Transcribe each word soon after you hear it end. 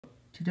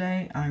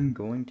Today I'm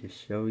going to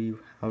show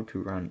you how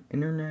to run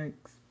Internet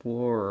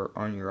Explorer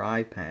on your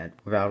iPad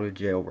without a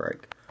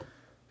jailbreak.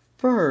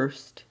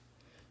 First,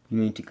 you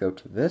need to go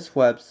to this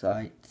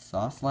website,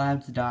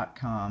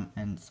 saucelabs.com,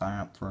 and sign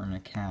up for an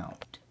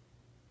account.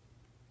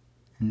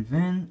 And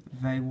then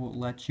they will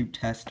let you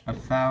test a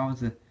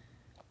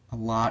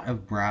lot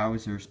of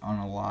browsers on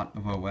a lot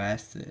of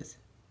OSs.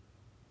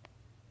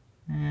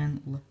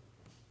 And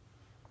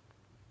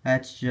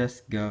let's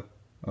just go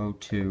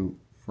to,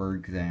 for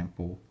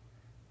example,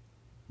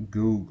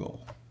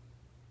 Google.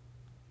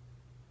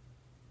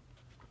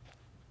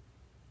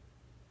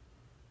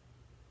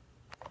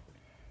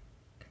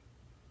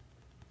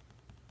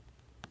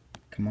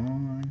 Come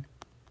on.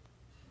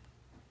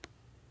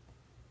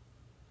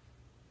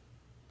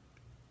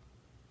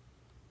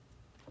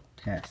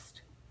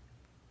 Test.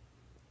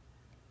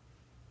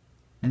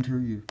 Enter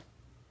you.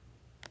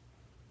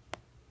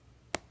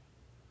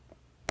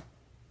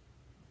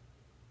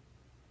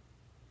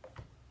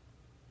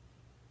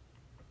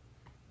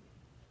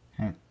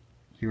 And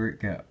here it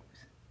goes.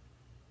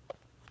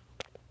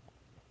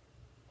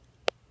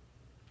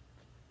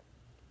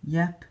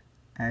 Yep,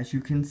 as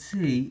you can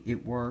see,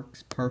 it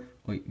works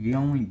perfectly. The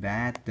only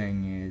bad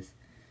thing is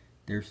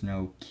there's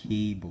no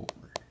keyboard.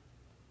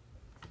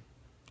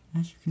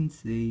 As you can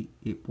see,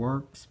 it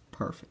works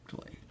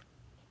perfectly.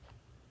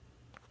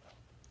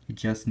 It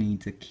just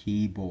needs a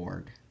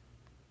keyboard.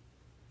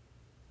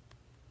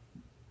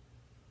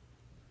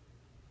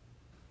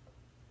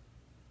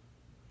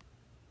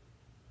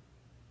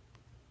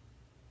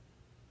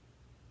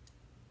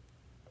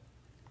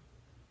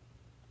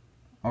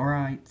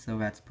 Alright, so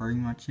that's pretty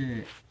much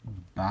it.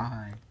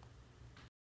 Bye.